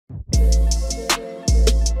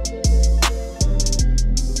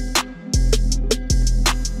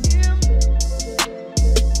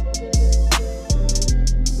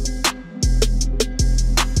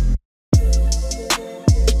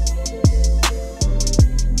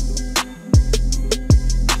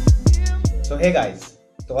Hey guys,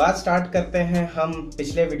 तो आज start करते हैं हम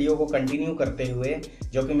पिछले वीडियो को कंटिन्यू करते हुए,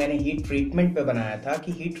 जो कि मैंने हीट ट्रीटमेंट पे बनाया था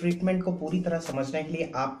कि हीट ट्रीटमेंट को पूरी तरह समझने के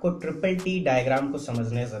लिए आपको ट्रिपल टी डायग्राम को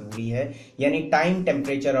समझना जरूरी है, यानी टाइम,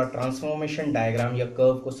 टेम्परेचर और ट्रांसफॉर्मेशन डायग्राम या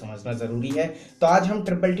कर्व को समझना जरूरी है। तो आज हम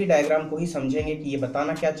ट्रिपल टी डायग्राम को ही समझेंगे कि ये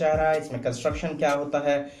बताना क्या चाह रहा है, इसमें कंस्ट्रक्शन क्या होता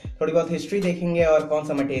है, थोड़ी बहुत हिस्ट्री देखेंगे और कौन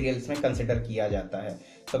सा मटेरियल इसमें कंसिडर किया जाता है।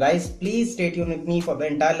 तो guys please stay tuned with me for the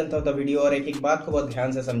entire length of the video और एक एक बात को बहुत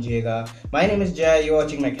ध्यान से समझिएगा। माय नेम इज जय, you are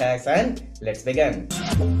watching my कैक्स and let's begin.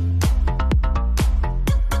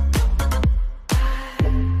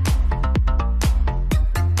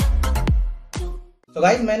 तो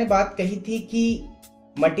गाइस मैंने बात कही थी कि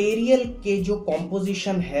मटेरियल के जो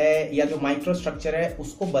कॉम्पोजिशन है या जो माइक्रोस्ट्रक्चर है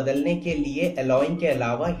उसको बदलने के लिए एलॉइंग के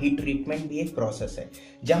अलावा हीट ट्रीटमेंट भी एक प्रोसेस है,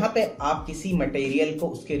 जहां पे आप किसी मटेरियल को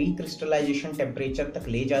उसके रिक्रिस्टलाइजेशन टेम्परेचर तक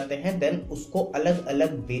ले जाते हैं, देन उसको अलग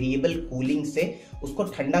अलग वेरिएबल कूलिंग से उसको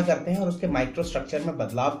ठंडा करते हैं और उसके माइक्रोस्ट्रक्चर में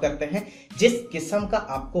बदलाव करते हैं जिस किस्म का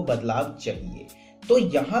आपको बदलाव चाहिए। तो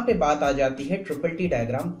यहां पे बात आ जाती है ट्रिपल टी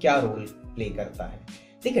डायग्राम क्या रोल प्ले करता है।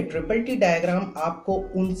 देखिए, ट्रिपल टी डायग्राम आपको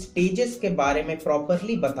उन स्टेजेस के बारे में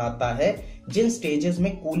प्रॉपरली बताता है जिन स्टेजेस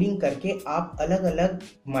में कूलिंग करके आप अलग अलग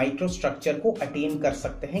माइक्रोस्ट्रक्चर को अटेन कर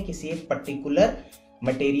सकते हैं किसी एक पर्टिकुलर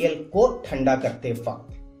मटेरियल को ठंडा करते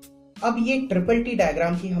वक्त। अब ये ट्रिपल टी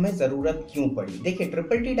डायग्राम की हमें जरूरत क्यों पड़ी? देखिए,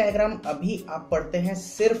 ट्रिपल टी डायग्राम अभी आप पढ़ते हैं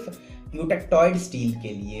सिर्फ यूटेक्टॉइड स्टील के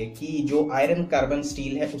लिए, कि जो आयरन कार्बन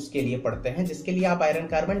स्टील है उसके लिए पढ़ते हैं, जिसके लिए आप आयरन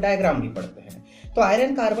कार्बन डायग्राम भी पढ़ते हैं। तो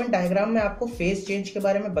आयरन कार्बन डायग्राम में आपको फेज चेंज के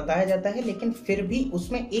बारे में बताया जाता है, लेकिन फिर भी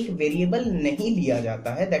उसमें एक वेरिएबल नहीं लिया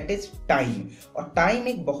जाता है, दैट इज टाइम। और टाइम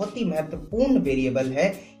एक बहुत ही महत्वपूर्ण वेरिएबल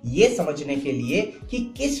है ये समझने के लिए कि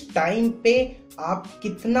किस टाइम पे आप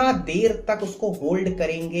कितना देर तक उसको होल्ड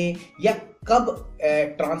करेंगे, या कब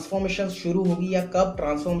ट्रांसफॉर्मेशन शुरू होगी या कब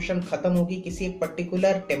ट्रांसफॉर्मेशन खत्म होगी किसी एक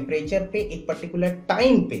पर्टिकुलर टेम्परेचर पे, एक पर्टिकुलर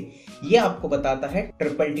टाइम पे। ये आपको बताता है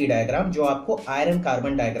ट्रिपल टी डायग्राम, जो आपको आयरन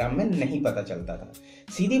कार्बन डायग्राम में नहीं पता चलता था।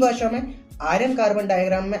 सीधी भाषा में आयरन कार्बन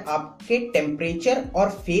डायग्राम में आपके टेम्परेचर और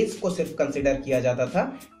फेज को सिर्फ कंसिडर किया जाता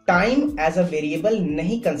था, टाइम एज अ वेरिएबल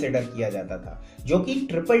नहीं कंसिडर किया जाता था, जो कि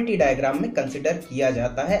ट्रिपल टी डायग्राम में कंसिडर किया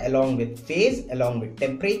जाता है along with phase, along with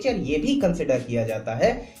temperature. ये भी कंसिडर किया जाता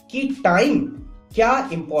है कि टाइम क्या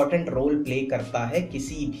इंपॉर्टेंट रोल प्ले करता है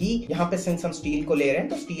किसी भी, यहां पे सिंस हम स्टील को ले रहे हैं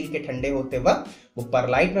तो स्टील के ठंडे होते वक्त वो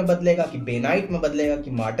परलाइट में बदलेगा कि बेनाइट में बदलेगा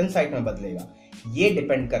कि मार्टेनसाइट में बदलेगा, ये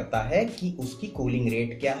डिपेंड करता है कि उसकी कूलिंग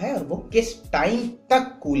रेट क्या है और वो किस टाइम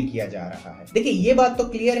तक कूल किया जा रहा है। देखिए, ये बात तो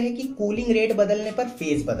क्लियर है कि कूलिंग रेट बदलने पर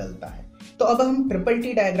फेज बदलता है। तो अब हम ट्रिपल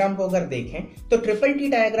टी डायग्राम को अगर देखें तो ट्रिपल टी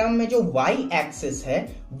डायग्राम में जो वाई एक्सिस है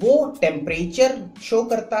वो टेम्परेचर शो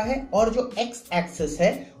करता है, और जो एक्स एक्सिस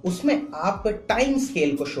है उसमें आप टाइम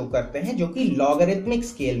स्केल को शो करते हैं, जो कि लॉगरिथमिक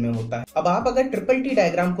स्केल में होता है। अब आप अगर ट्रिपल टी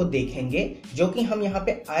डायग्राम को देखेंगे, जो कि हम यहाँ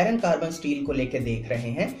पे आयरन कार्बन स्टील को लेके देख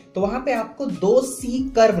रहे हैं, तो वहां पे आपको दो सी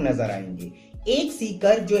कर्व नजर आएंगे। एक सी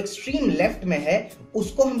कर्व जो एक्सट्रीम लेफ्ट में है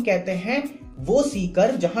उसको हम कहते हैं वो सी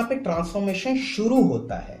कर्व जहां पे ट्रांसफॉर्मेशन शुरू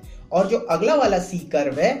होता है, और जो अगला वाला सी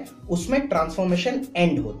कर्व है उसमें ट्रांसफॉर्मेशन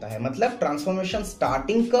एंड होता है, मतलब transformation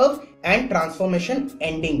starting curve and transformation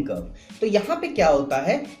ending curve. तो यहां पे क्या होता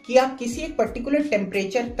है कि आप किसी एक पर्टिकुलर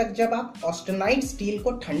टेम्परेचर तक जब आप ऑस्टेनाइट स्टील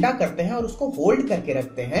को ठंडा करते हैं और उसको होल्ड करके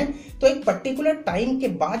रखते हैं, तो एक पर्टिकुलर टाइम के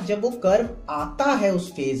बाद जब वो कर्व आता है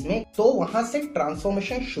उस फेज में, तो वहां से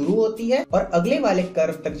ट्रांसफॉर्मेशन शुरू होती है और अगले वाले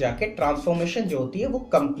कर्व तक जाके ट्रांसफॉर्मेशन जो होती है वो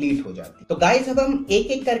कंप्लीट हो जाती है। तो गाइस, अब हम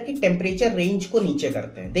एक एक करके टेम्परेचर रेंज को नीचे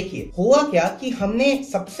करते हैं। देखिए, हुआ क्या कि हमने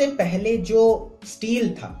सबसे पहले जो स्टील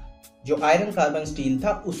था, जो आयरन कार्बन स्टील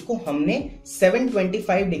था, उसको हमने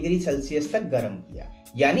 725 डिग्री सेल्सियस तक गर्म किया,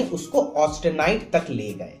 यानी उसको ऑस्टेनाइट तक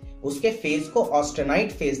ले गए, उसके फेज को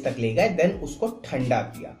ऑस्टेनाइट फेज तक ले गए, देन उसको ठंडा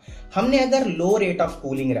किया। हमने अगर लो रेट ऑफ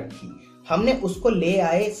कूलिंग रखी, हमने उसको ले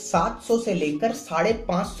आए 700 से लेकर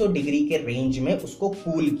 550 डिग्री के रेंज में उसको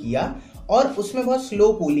कूल किया, और उसमें बहुत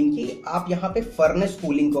स्लो कूलिंग की। आप यहाँ पे फर्नेस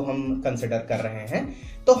कूलिंग को हम कंसिडर कर रहे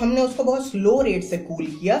हैं, तो हमने उसको बहुत स्लो रेट से कूल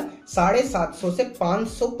किया 750 से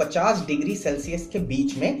 550 डिग्री सेल्सियस के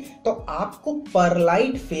बीच में। तो आपको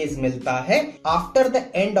परलाइट फेज मिलता है after the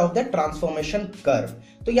end of the transformation curve.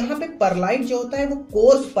 तो यहाँ पे परलाइट जो होता है वो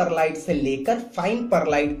कोर्स परलाइट से लेकर फाइन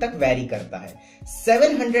परलाइट तक वेरी करता है।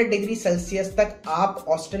 700 डिग्री सेल्सियस तक आप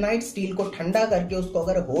ऑस्टेनाइट स्टील को ठंडा करके उसको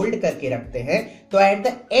अगर होल्ड करके रखते हैं, तो at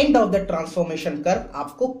the end of the transformation curve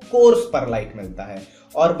आपको कोर्स परलाइट मिलता है।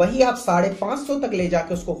 और वही आप 550 तक ले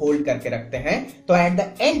जाके उसको होल्ड करके रखते हैं, तो at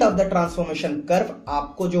the end of the transformation curve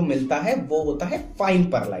आपको जो मिलता है वो होता है फाइन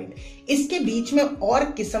परलाइट। इसके बीच में और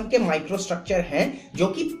किस्म के माइक्रोस्ट्रक्चर हैं जो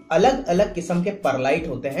कि अलग अलग किस्म के परलाइट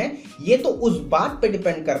होते हैं। ये तो उस बात पे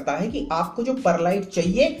डिपेंड करता है कि आपको जो परलाइट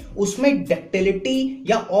चाहिए उसमें डक्टिलिटी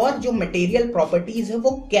या और जो मटेरियल प्रॉपर्टीज है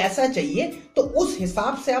वो कैसा चाहिए, तो उस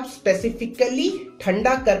हिसाब से आप स्पेसिफिकली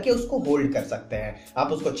ठंडा करके उसको होल्ड कर सकते हैं।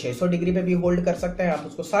 आप उसको 600 डिग्री पे भी होल्ड कर सकते हैं, आप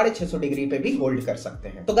उसको 650 डिग्री पे भी होल्ड कर सकते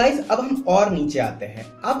हैं। तो गाइज अब हम और नीचे आते हैं।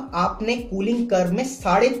 अब आपने कूलिंग कर्व में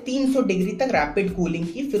 350 डिग्री तक रैपिड कूलिंग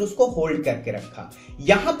की, फिर उसको होल्ड करके रखा।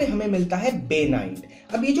 यहां पे हमें मिलता है बेनाइट।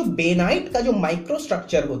 अब ये जो बेनाइट का जो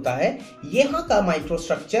माइक्रोस्ट्रक्चर होता है, यहां का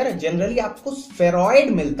माइक्रोस्ट्रक्चर जनरली आपको स्फेरॉइड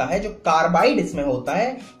मिलता है। जो कार्बाइड इसमें होता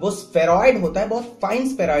है वो स्फेरॉइड होता है, बहुत फाइन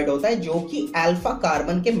स्फेरॉइड होता है, जो कि अल्फा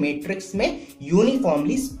कार्बन के मैट्रिक्स में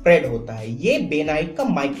यूनिफॉर्मली स्प्रेड होता है। ये बेनाइट का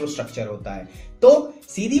माइक्रोस्ट्रक्चर होता है। तो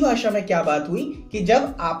सीधी भाषा में क्या बात हुई कि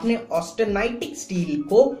जब आपने ऑस्टेनाइटिक स्टील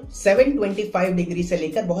को 725 डिग्री से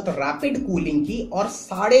लेकर बहुत रैपिड कूलिंग की और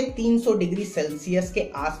 350 डिग्री सेल्सियस के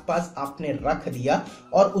आसपास आपने रख दिया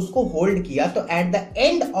और उसको होल्ड किया, तो at the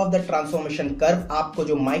end of the transformation curve आपको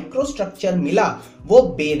जो माइक्रोस्ट्रक्चर मिला वो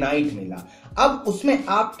बेनाइट मिला। अब उसमें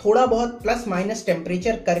आप थोड़ा बहुत प्लस माइनस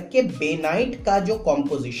टेम्परेचर करके बेनाइट का जो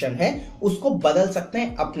कॉम्पोजिशन है उसको बदल सकते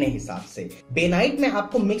हैं अपने हिसाब से। बेनाइट में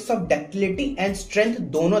आपको mix of ductility and strength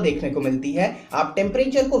दोनों देखने को मिलती है। आप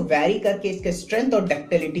टेम्परेचर को वैरी करके इसके स्ट्रेंथ और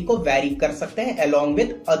डक्टिलिटी को वैरी कर सकते हैं along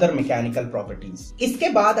with other mechanical properties. इसके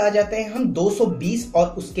बाद आ जाते हैं हम 220 और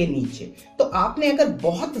उसके नीचे। तो आपने अगर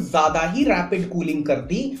बहुत ज्यादा ही रैपिड कूलिंग कर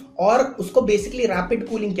दी और उसको बेसिकली रैपिड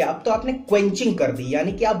कूलिंग क्या, अब तो आपने क्वेंचिंग कर दी,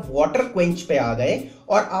 यानी कि आप वाटर क्वेंच पे आ गए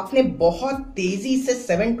और आपने बहुत तेजी से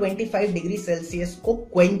 725 डिग्री सेल्सियस को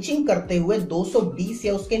क्वेंचिंग करते हुए 220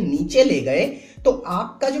 या उसके नीचे ले गए, तो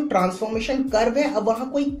आपका जो ट्रांसफॉर्मेशन कर्व है अब वहां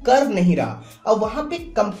कोई कर्व नहीं रहा। अब वहां पे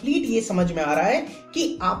कंप्लीट ये समझ में आ रहा है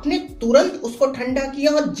कि आपने तुरंत उसको ठंडा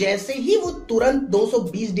किया और जैसे ही वो तुरंत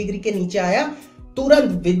 220 डिग्री के नीचे आया,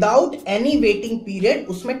 तुरंत विदाउट एनी वेटिंग पीरियड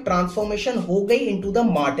उसमें ट्रांसफॉर्मेशन हो गई इनटू द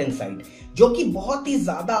मार्टेनसाइट, जो कि बहुत ही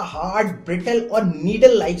ज्यादा हार्ड, ब्रिटल और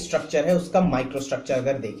नीडल लाइक स्ट्रक्चर है उसका माइक्रोस्ट्रक्चर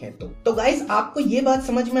अगर देखें तो गाइस आपको ये बात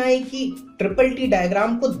समझ में आई कि ट्रिपल टी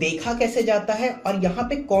डायग्राम को देखा कैसे जाता है और यहाँ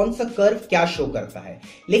पे कौन सा कर्व क्या शो करता है।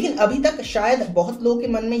 लेकिन अभी तक शायद बहुत लोगों के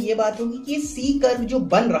मन में ये बात होगी कि ये सी कर्व जो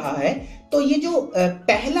बन रहा है, तो ये जो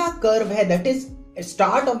पहला कर्व है that is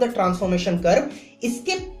start of the transformation curve,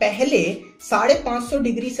 इसके पहले 550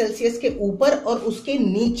 डिग्री सेल्सियस के ऊपर और उसके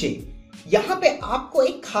नीचे यहां पे आपको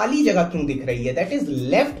एक खाली जगह क्यों दिख रही है, दैट इज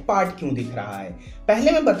लेफ्ट पार्ट क्यों दिख रहा है।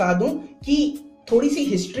 पहले मैं बता दूं कि थोड़ी सी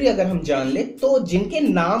हिस्ट्री अगर हम जान ले, तो जिनके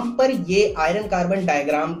नाम पर ये आयरन कार्बन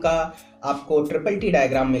डायग्राम का आपको ट्रिपल टी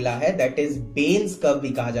डायग्राम मिला है दैट इज बेन्स कर्व भी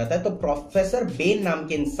कहा जाता है। तो प्रोफेसर बेन नाम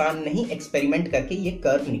के इंसान ने ही एक्सपेरिमेंट करके ये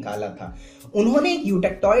कर्व निकाला था। उन्होंने एक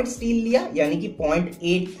यूटेक्टॉइड स्टील लिया, यानी कि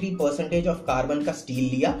 0.83% ऑफ कार्बन का स्टील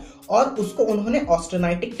लिया और उसको उन्होंने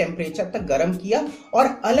ऑस्टेनाइटिक टेम्परेचर तक गर्म किया और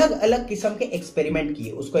अलग अलग किस्म के एक्सपेरिमेंट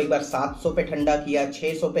किए। उसको एक बार 700 पे ठंडा किया,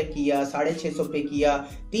 600 पे किया, 650 पे किया,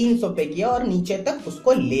 300 पे किया और नीचे तक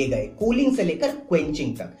उसको ले गए, कूलिंग से लेकर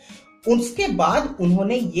क्वेंचिंग तक। उसके बाद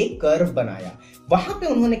उन्होंने ये कर्व बनाया। वहां पे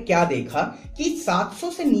उन्होंने क्या देखा कि 700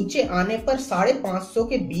 से नीचे आने पर 550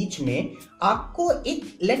 के बीच में आपको एक,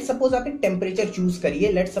 लेट सपोज आप एक टेम्परेचर चूज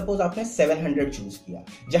करिए, लेट सपोज आपने 700 चूज किया,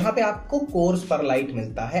 जहां पे आपको कोर्स पर लाइट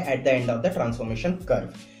मिलता है at the end of the transformation curve.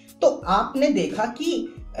 तो आपने देखा कि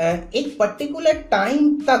एक पर्टिकुलर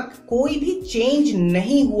टाइम तक कोई भी चेंज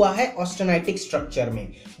नहीं हुआ है ऑस्टेनाइटिक स्ट्रक्चर में।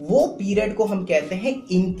 वो पीरियड को हम कहते हैं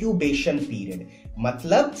इंक्यूबेशन पीरियड।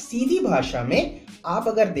 मतलब सीधी भाषा में आप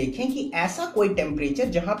अगर देखें कि ऐसा कोई टेम्परेचर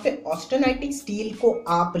जहां पे ऑस्टेनाइटिक स्टील को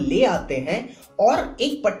आप ले आते हैं और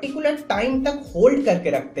एक पर्टिकुलर टाइम तक होल्ड करके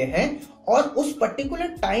रखते हैं और उस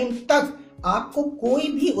पर्टिकुलर टाइम तक आपको कोई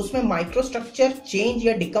भी उसमें माइक्रोस्ट्रक्चर चेंज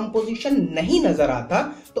या डिकम्पोजिशन नहीं नजर आता,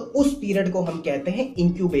 तो उस पीरियड को हम कहते हैं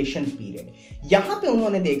इंक्यूबेशन पीरियड। यहां पे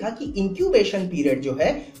उन्होंने देखा कि इंक्यूबेशन पीरियड जो है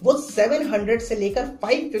वो 700 से लेकर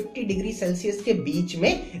 550 डिग्री सेल्सियस के बीच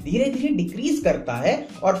में धीरे धीरे डिक्रीज करता है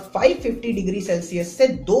और 550 डिग्री सेल्सियस से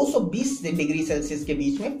 220 डिग्री सेल्सियस के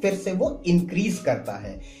बीच में फिर से वो इंक्रीज करता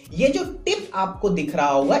है। ये जो टिप आपको दिख रहा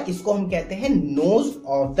होगा इसको हम कहते हैं knows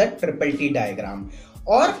of the triple T diagram.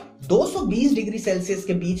 और 220 डिग्री सेल्सियस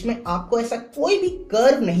के बीच में आपको ऐसा कोई भी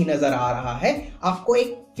कर्व नहीं नजर आ रहा है, आपको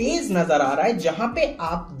एक फेज नजर आ रहा है जहां पे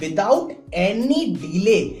आप विदाउट एनी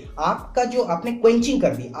डिले आपका जो आपने क्वेंचिंग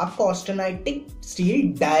कर दी, आपका ऑस्टेनाइटिक स्टील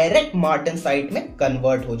डायरेक्ट मार्टेनसाइट में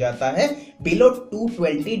कन्वर्ट हो जाता है below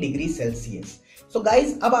 220 degree Celsius. So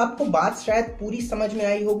guys अब आपको बात शायद पूरी समझ में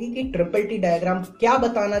आई होगी कि ट्रिपल टी डायग्राम क्या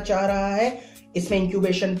बताना चाह रहा है। इसमें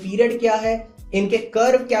इंक्यूबेशन पीरियड क्या है, इनके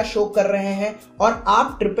कर्व क्या शो कर रहे हैं, और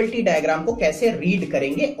आप ट्रिपल टी डायग्राम को कैसे रीड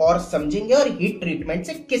करेंगे और समझेंगे और हीट ट्रीटमेंट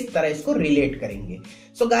से किस तरह इसको रिलेट करेंगे।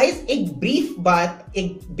 सो गाइस, एक ब्रीफ बात,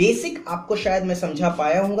 एक बेसिक आपको शायद मैं समझा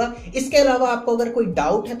पाया हूंगा। इसके अलावा आपको अगर कोई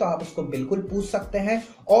डाउट है तो आप उसको बिल्कुल पूछ सकते हैं,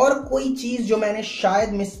 और कोई चीज जो मैंने शायद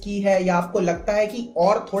मिस की है या आपको लगता है कि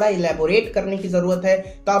और थोड़ा इलेबोरेट करने की जरूरत है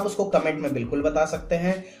तो आप उसको कमेंट में बिल्कुल बता सकते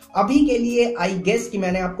हैं। अभी के लिए आई गेस कि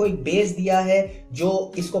मैंने आपको एक बेस दिया है,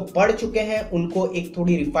 जो इसको पढ़ चुके हैं उनको एक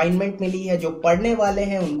थोड़ी रिफाइनमेंट मिली है, जो पढ़ने वाले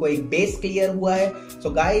हैं उनको एक बेस क्लियर हुआ है। सो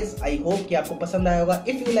गाइज, आई होप कि आपको पसंद आया होगा।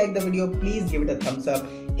 If you like the video, please give it a thumbs up.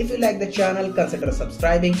 If you like the channel, consider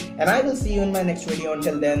subscribing, and I will see you in my next video.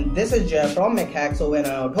 Until then, this is Jay from MechHacks over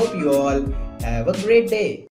and out. Hope you all have a great day.